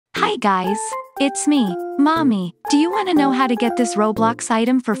Hi guys, it's me, Mami. Do you want to know how to get this Roblox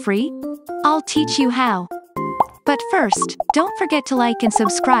item for free? I'll teach you how. But first, don't forget to like and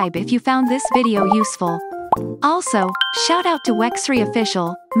subscribe if you found this video useful. Also, shout out to Wexry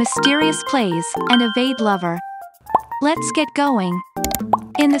Official, Mysterious Plays, and Evade Lover. Let's get going.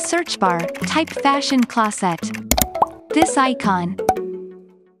 In the search bar, type Fashion Klossette. This icon.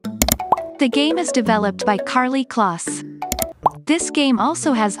 The game is developed by Karlie Kloss. This game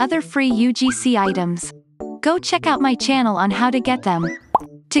also has other free UGC items. Go check out my channel on how to get them.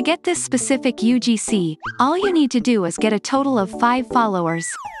 To get this specific UGC, all you need to do is get a total of 5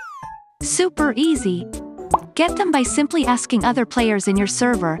 followers. Super easy. Get them by simply asking other players in your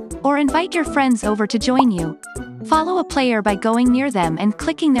server, or invite your friends over to join you. Follow a player by going near them and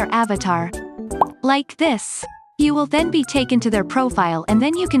clicking their avatar. Like this. You will then be taken to their profile and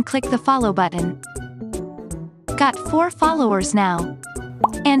then you can click the follow button. Got 4 followers now.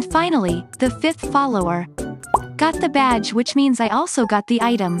 And finally, the 5th follower. Got the badge, which means I also got the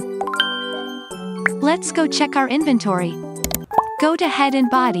item. Let's go check our inventory. Go to head and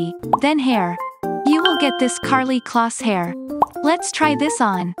body, then hair. You will get this Karlie Kloss hair. Let's try this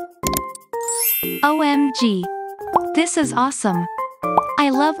on. OMG. This is awesome. I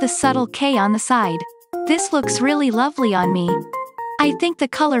love the subtle K on the side. This looks really lovely on me. I think the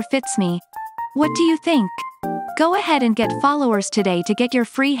color fits me. What do you think? Go ahead and get followers today to get your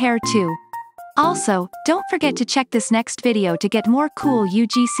free hair too. Also, don't forget to check this next video to get more cool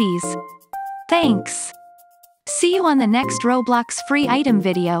UGCs. Thanks. See you on the next Roblox free item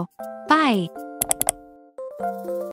video. Bye.